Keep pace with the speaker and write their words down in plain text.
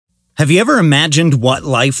Have you ever imagined what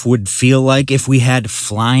life would feel like if we had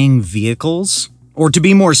flying vehicles? Or to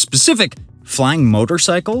be more specific, flying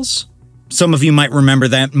motorcycles? Some of you might remember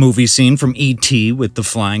that movie scene from E.T. with the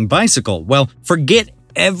flying bicycle. Well, forget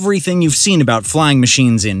everything you've seen about flying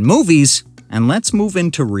machines in movies, and let's move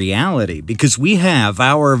into reality, because we have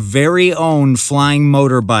our very own flying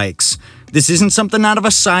motorbikes. This isn't something out of a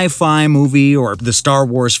sci-fi movie or the Star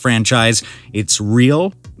Wars franchise. It's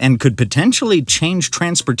real and could potentially change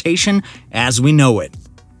transportation as we know it.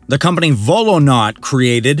 The company Volonaut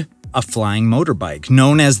created a flying motorbike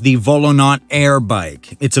known as the Volonaut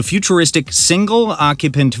Airbike. It's a futuristic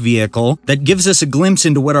single-occupant vehicle that gives us a glimpse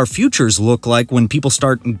into what our futures look like when people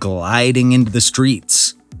start gliding into the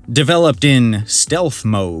streets. Developed in stealth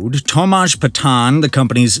mode, Tomasz Patan, the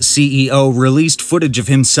company's CEO, released footage of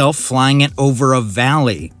himself flying it over a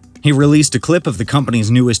valley. He released a clip of the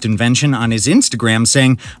company's newest invention on his Instagram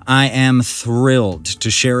saying, "I am thrilled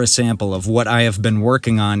to share a sample of what I have been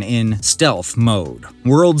working on in stealth mode.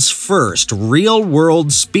 World's first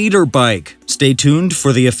real-world speeder bike. Stay tuned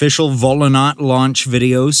for the official Volonaut launch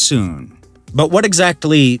video soon." But what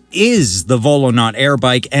exactly is the Volonaut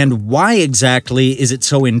Airbike, and why exactly is it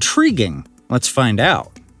so intriguing? Let's find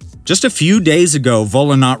out. Just a few days ago,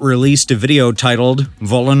 Volonaut released a video titled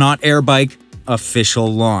Volonaut Airbike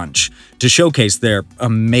Official Launch to showcase their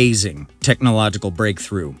amazing technological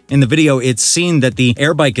breakthrough. In the video, it's seen that the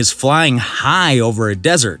airbike is flying high over a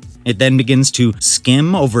desert. It then begins to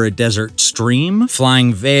skim over a desert stream,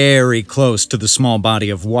 flying very close to the small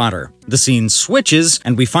body of water. The scene switches,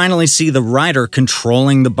 and we finally see the rider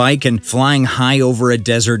controlling the bike and flying high over a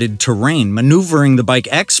deserted terrain, maneuvering the bike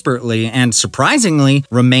expertly and, surprisingly,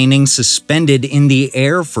 remaining suspended in the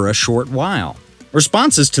air for a short while.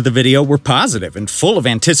 Responses to the video were positive and full of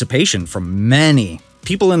anticipation from many.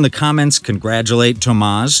 People in the comments congratulate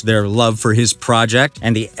Tomasz, their love for his project,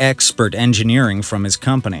 and the expert engineering from his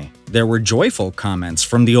company. There were joyful comments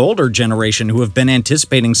from the older generation who have been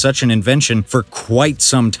anticipating such an invention for quite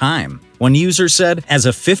some time. One user said, "As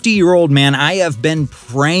a 50-year-old man, I have been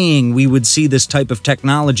praying we would see this type of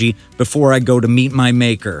technology before I go to meet my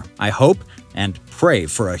maker. I hope and pray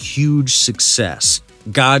for a huge success.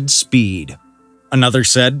 Godspeed." Another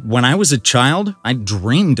said, "When I was a child, I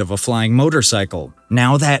dreamed of a flying motorcycle.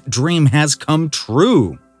 Now that dream has come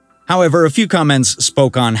true." However, a few comments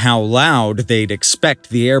spoke on how loud they'd expect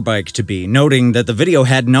the airbike to be, noting that the video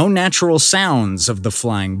had no natural sounds of the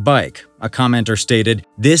flying bike. A commenter stated,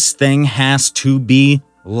 "This thing has to be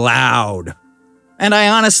loud." And I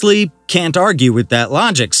honestly can't argue with that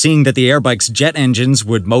logic, seeing that the airbike's jet engines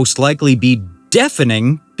would most likely be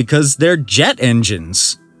deafening because they're jet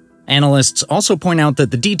engines. Analysts also point out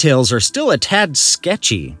that the details are still a tad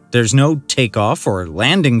sketchy. There's no takeoff or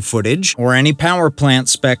landing footage or any power plant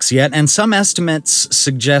specs yet, and some estimates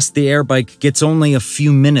suggest the airbike gets only a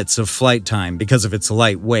few minutes of flight time because of its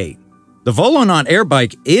light weight. The Volonaut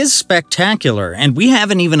Airbike is spectacular, and we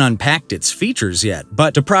haven't even unpacked its features yet.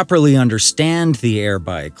 But to properly understand the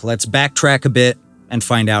airbike, let's backtrack a bit and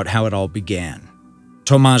find out how it all began.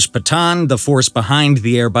 Tomasz Patan, the force behind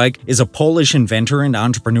the airbike, is a Polish inventor and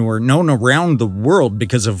entrepreneur known around the world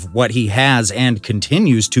because of what he has and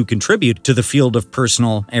continues to contribute to the field of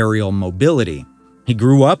personal aerial mobility. He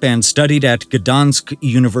grew up and studied at Gdansk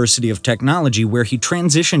University of Technology, where he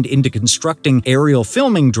transitioned into constructing aerial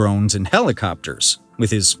filming drones and helicopters. With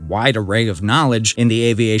his wide array of knowledge in the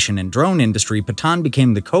aviation and drone industry, Patan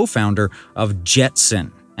became the co-founder of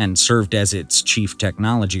Jetson and served as its chief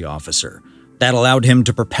technology officer. That allowed him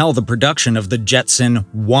to propel the production of the Jetson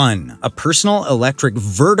 1, a personal electric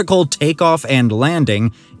vertical takeoff and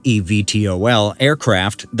landing (eVTOL)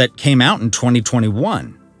 aircraft that came out in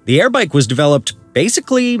 2021. The airbike was developed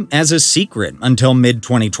basically as a secret until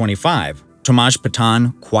mid-2025. Tomasz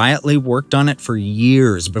Patan quietly worked on it for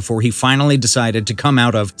years before he finally decided to come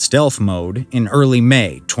out of stealth mode in early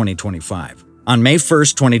May 2025. On May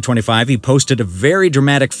 1st, 2025, he posted a very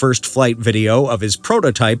dramatic first flight video of his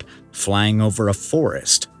prototype flying over a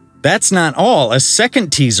forest. That's not all. A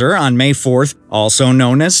second teaser on May 4th, also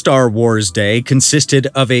known as Star Wars Day, consisted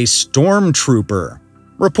of a stormtrooper.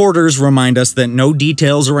 Reporters remind us that no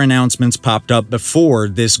details or announcements popped up before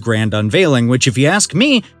this grand unveiling, which, if you ask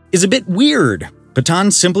me, is a bit weird.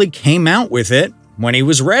 Patan simply came out with it when he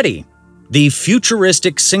was ready. The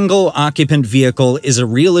futuristic single-occupant vehicle is a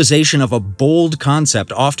realization of a bold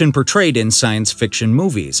concept often portrayed in science fiction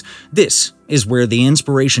movies. This is where the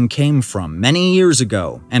inspiration came from many years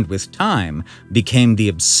ago, and with time, became the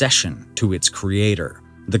obsession to its creator,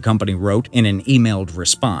 the company wrote in an emailed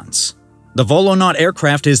response. The Volonaut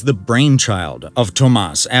aircraft is the brainchild of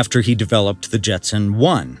Tomasz after he developed the Jetson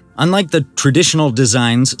 1. Unlike the traditional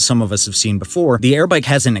designs some of us have seen before, the Airbike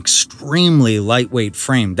has an extremely lightweight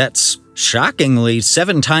frame that's shockingly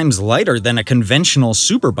 7 times lighter than a conventional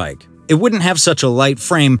superbike. It wouldn't have such a light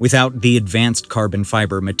frame without the advanced carbon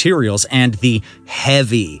fiber materials and the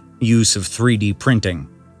heavy use of 3D printing.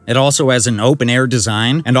 It also has an open-air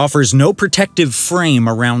design and offers no protective frame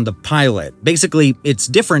around the pilot. Basically, it's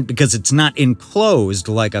different because it's not enclosed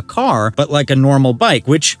like a car, but like a normal bike,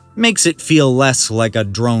 which makes it feel less like a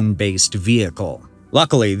drone-based vehicle.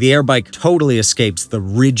 Luckily, the Airbike totally escapes the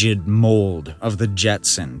rigid mold of the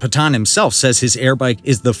Jetson. Patan himself says his Airbike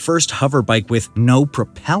is the first hoverbike with no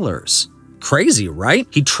propellers. Crazy, right?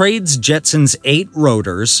 He trades Jetson's 8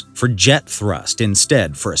 rotors for jet thrust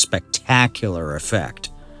instead for a spectacular effect.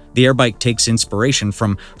 The Airbike takes inspiration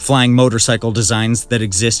from flying motorcycle designs that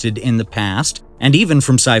existed in the past, and even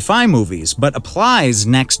from sci-fi movies, but applies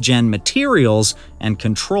next-gen materials and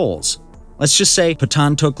controls. Let's just say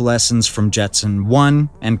Patan took lessons from Jetson 1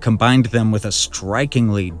 and combined them with a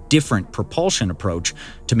strikingly different propulsion approach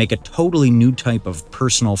to make a totally new type of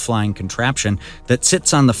personal flying contraption that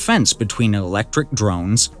sits on the fence between electric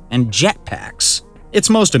drones and jetpacks. Its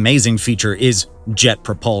most amazing feature is jet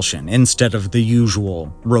propulsion instead of the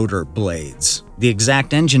usual rotor blades. The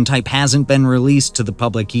exact engine type hasn't been released to the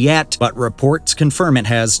public yet, but reports confirm it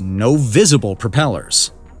has no visible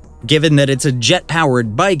propellers. Given that it's a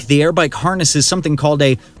jet-powered bike, the Airbike harnesses something called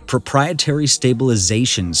a proprietary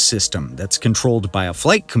stabilization system that's controlled by a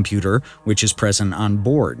flight computer, which is present on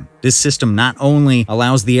board. This system not only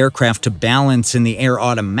allows the aircraft to balance in the air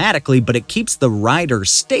automatically, but it keeps the rider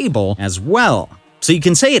stable as well. So you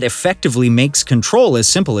can say it effectively makes control as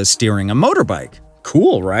simple as steering a motorbike.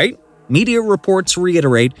 Cool, right? Media reports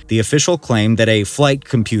reiterate the official claim that a flight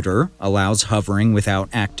computer allows hovering without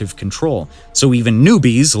active control, so even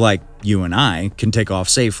newbies like you and I can take off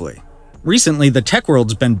safely. Recently, the tech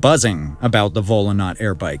world's been buzzing about the Volonaut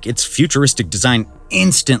Airbike. Its futuristic design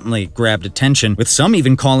instantly grabbed attention, with some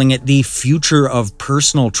even calling it the future of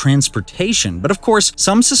personal transportation. But of course,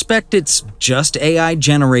 some suspect it's just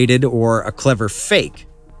AI-generated or a clever fake.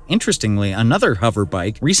 Interestingly, another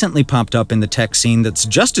hoverbike recently popped up in the tech scene that's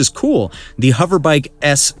just as cool, the Hoverbike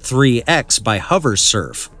S3X by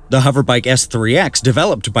Hoversurf. The Hoverbike S3X,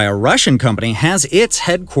 developed by a Russian company, has its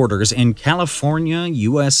headquarters in California,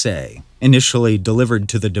 USA. Initially delivered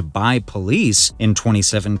to the Dubai police in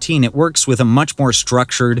 2017, it works with a much more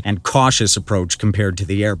structured and cautious approach compared to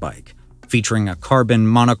the Airbike. Featuring a carbon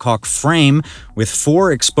monocoque frame with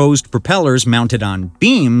 4 exposed propellers mounted on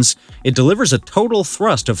beams, it delivers a total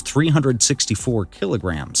thrust of 364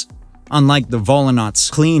 kilograms. Unlike the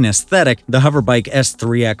Volonaut's clean aesthetic, the Hoverbike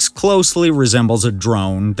S3X closely resembles a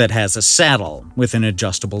drone that has a saddle with an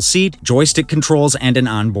adjustable seat, joystick controls, and an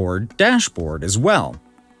onboard dashboard as well.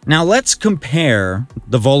 Now let's compare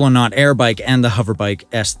the Volonaut Airbike and the Hoverbike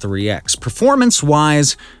S3X.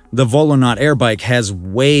 Performance-wise, the Volonaut Airbike has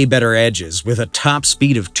way better edges with a top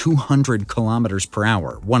speed of 200 kilometers per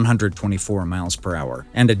hour, 124 miles per hour,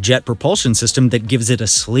 and a jet propulsion system that gives it a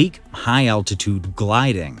sleek, high-altitude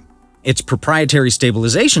gliding. Its proprietary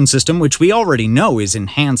stabilization system, which we already know is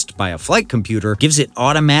enhanced by a flight computer, gives it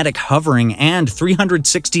automatic hovering and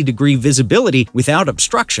 360-degree visibility without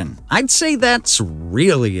obstruction. I'd say that's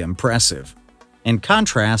really impressive. In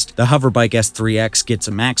contrast, the Hoverbike S3X gets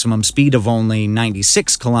a maximum speed of only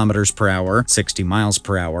 96 kilometers per hour, 60 miles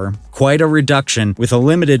per hour, quite a reduction with a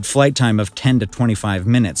limited flight time of 10 to 25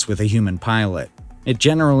 minutes with a human pilot. It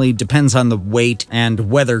generally depends on the weight and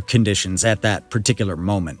weather conditions at that particular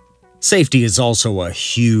moment. Safety is also a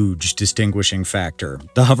huge distinguishing factor.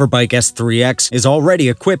 The Hoverbike S3X is already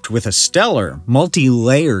equipped with a stellar,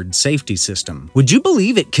 multi-layered safety system. Would you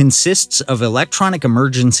believe it consists of electronic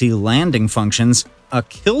emergency landing functions, a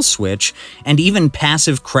kill switch, and even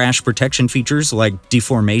passive crash protection features like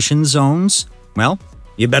deformation zones? Well,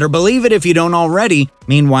 you better believe it if you don't already.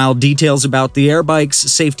 Meanwhile, details about the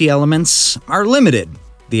Airbike's safety elements are limited.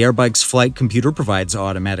 The Airbike's flight computer provides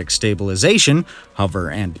automatic stabilization,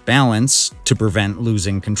 hover and balance, to prevent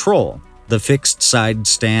losing control. The fixed side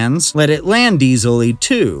stands let it land easily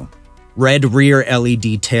too. Red rear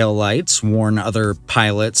LED taillights warn other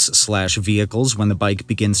pilots/vehicles when the bike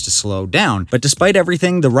begins to slow down, but despite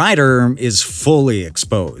everything, the rider is fully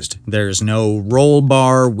exposed. There's no roll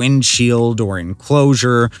bar, windshield, or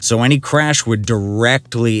enclosure, so any crash would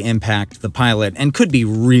directly impact the pilot and could be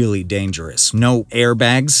really dangerous. No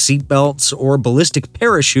airbags, seatbelts, or ballistic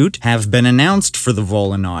parachute have been announced for the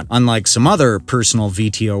Volonaut, unlike some other personal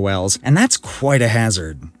VTOLs, and that's quite a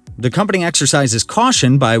hazard. The company exercises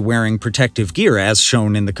caution by wearing protective gear, as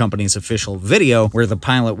shown in the company's official video, where the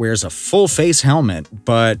pilot wears a full-face helmet,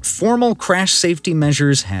 but formal crash safety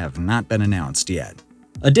measures have not been announced yet.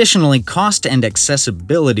 Additionally, cost and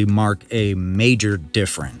accessibility mark a major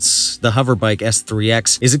difference. The Hoverbike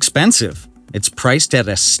S3X is expensive. It's priced at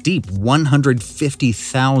a steep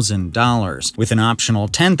 $150,000, with an optional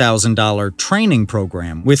 $10,000 training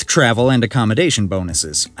program with travel and accommodation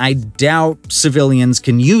bonuses. I doubt civilians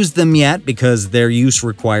can use them yet because their use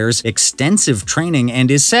requires extensive training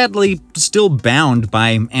and is sadly still bound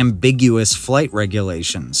by ambiguous flight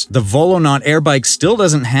regulations. The Volonaut Airbike still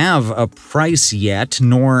doesn't have a price yet,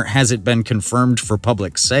 nor has it been confirmed for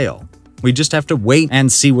public sale. We just have to wait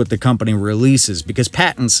and see what the company releases because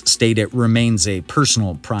patents state it remains a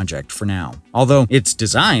personal project for now. Although its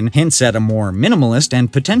design hints at a more minimalist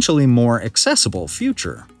and potentially more accessible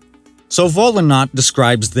future. So Volonaut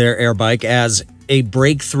describes their airbike as a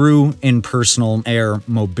breakthrough in personal air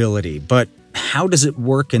mobility. But how does it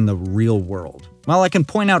work in the real world? Well, I can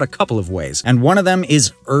point out a couple of ways, and one of them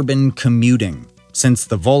is urban commuting. Since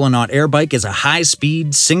the Volonaut Airbike is a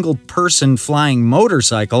high-speed, single-person flying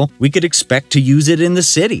motorcycle, we could expect to use it in the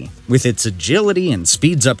city. With its agility and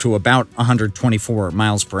speeds up to about 124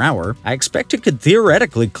 miles per hour, I expect it could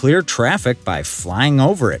theoretically clear traffic by flying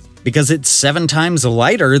over it, because it's 7 times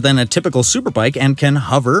lighter than a typical superbike and can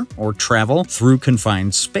hover or travel through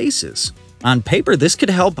confined spaces. On paper, this could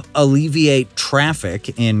help alleviate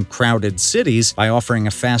traffic in crowded cities by offering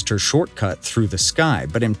a faster shortcut through the sky,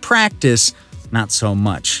 but in practice, not so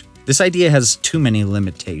much. This idea has too many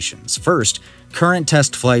limitations. First, current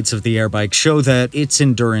test flights of the airbike show that its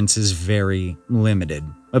endurance is very limited.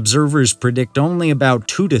 Observers predict only about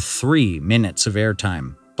 2 to 3 minutes of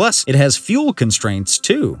airtime. Plus, it has fuel constraints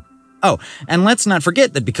too. Oh, and let's not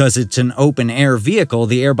forget that because it's an open-air vehicle,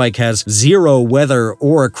 the airbike has zero weather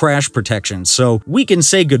or crash protection, so we can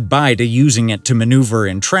say goodbye to using it to maneuver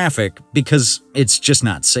in traffic because it's just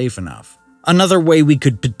not safe enough. Another way we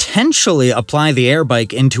could potentially apply the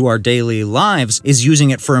airbike into our daily lives is using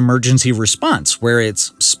it for emergency response, where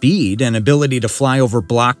its speed and ability to fly over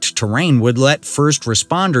blocked terrain would let first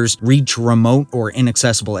responders reach remote or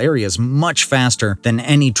inaccessible areas much faster than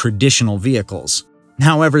any traditional vehicles.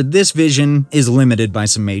 However, this vision is limited by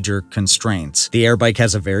some major constraints. The airbike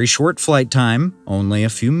has a very short flight time, only a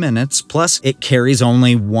few minutes, plus it carries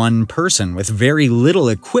only one person with very little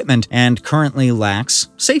equipment and currently lacks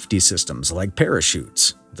safety systems like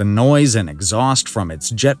parachutes. The noise and exhaust from its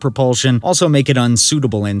jet propulsion also make it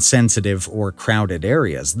unsuitable in sensitive or crowded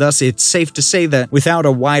areas. Thus, it's safe to say that without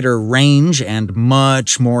a wider range and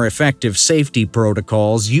much more effective safety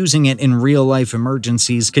protocols, using it in real-life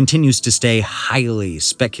emergencies continues to stay highly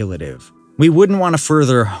speculative. We wouldn't want to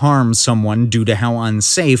further harm someone due to how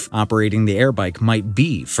unsafe operating the airbike might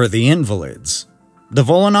be for the invalids. The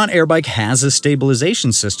Volonaut Airbike has a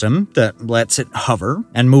stabilization system that lets it hover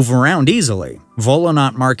and move around easily.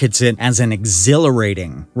 Volonaut markets it as an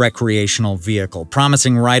exhilarating recreational vehicle,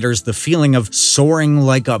 promising riders the feeling of soaring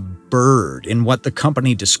like a bird in what the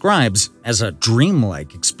company describes as a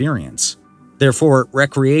dreamlike experience. Therefore,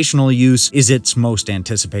 recreational use is its most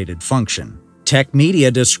anticipated function. Tech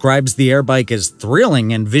Media describes the airbike as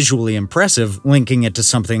thrilling and visually impressive, linking it to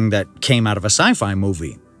something that came out of a sci-fi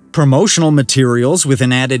movie. Promotional materials with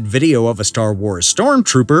an added video of a Star Wars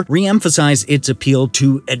stormtrooper re-emphasize its appeal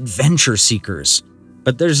to adventure seekers.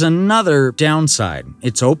 But there's another downside.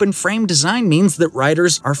 Its open-frame design means that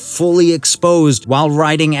riders are fully exposed while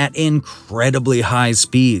riding at incredibly high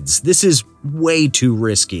speeds. This is way too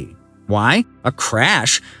risky. Why? A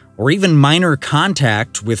crash, or even minor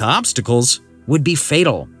contact with obstacles, would be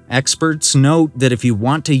fatal. Experts note that if you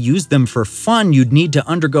want to use them for fun, you'd need to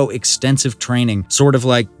undergo extensive training, sort of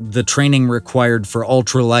like the training required for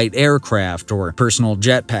ultralight aircraft or personal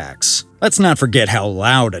jetpacks. Let's not forget how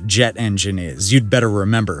loud a jet engine is. You'd better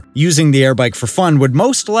remember, using the airbike for fun would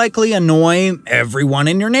most likely annoy everyone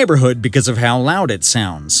in your neighborhood because of how loud it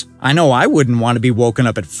sounds. I know I wouldn't want to be woken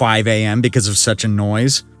up at 5 a.m. because of such a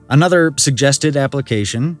noise. Another suggested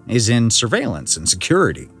application is in surveillance and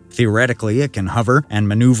security. Theoretically, it can hover and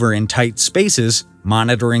maneuver in tight spaces,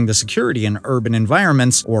 monitoring the security in urban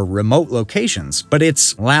environments or remote locations, but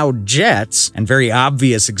its loud jets and very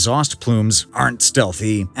obvious exhaust plumes aren't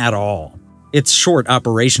stealthy at all. Its short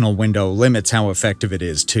operational window limits how effective it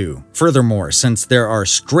is, too. Furthermore, since there are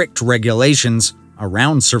strict regulations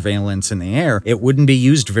around surveillance in the air, it wouldn't be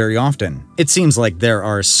used very often. It seems like there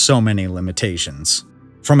are so many limitations.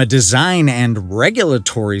 From a design and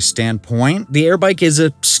regulatory standpoint, the airbike is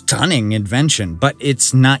a stunning invention, but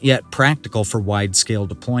it's not yet practical for wide-scale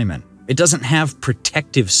deployment. It doesn't have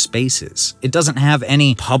protective spaces. It doesn't have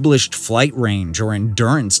any published flight range or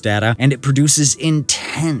endurance data, and it produces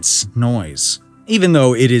intense noise. Even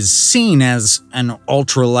though it is seen as an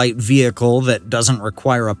ultralight vehicle that doesn't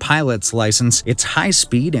require a pilot's license, its high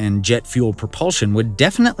speed and jet fuel propulsion would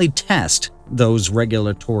definitely test those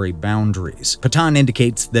regulatory boundaries. Patan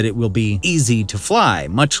indicates that it will be easy to fly,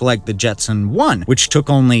 much like the Jetson 1, which took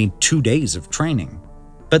only 2 days of training.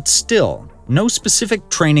 But still, no specific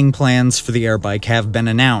training plans for the Airbike have been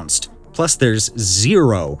announced. Plus, there's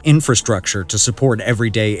zero infrastructure to support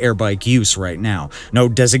everyday airbike use right now. No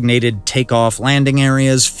designated takeoff landing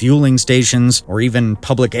areas, fueling stations, or even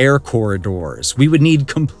public air corridors. We would need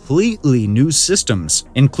completely new systems,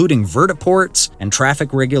 including vertiports and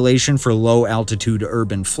traffic regulation for low-altitude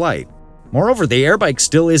urban flight. Moreover, the Airbike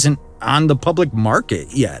still isn't on the public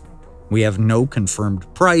market yet. We have no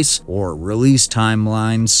confirmed price or release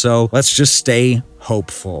timeline, so let's just stay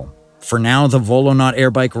hopeful. For now, the Volonaut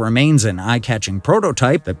Airbike remains an eye-catching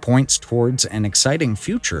prototype that points towards an exciting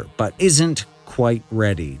future, but isn't quite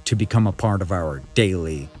ready to become a part of our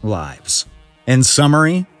daily lives. In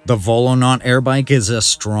summary, the Volonaut Airbike is a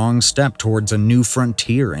strong step towards a new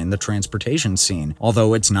frontier in the transportation scene,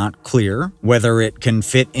 although it's not clear whether it can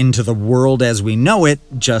fit into the world as we know it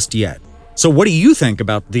just yet. So what do you think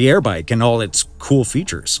about the Airbike and all its cool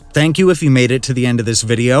features? Thank you if you made it to the end of this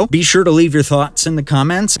video. Be sure to leave your thoughts in the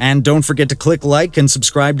comments, and don't forget to click like and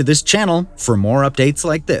subscribe to this channel for more updates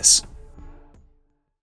like this.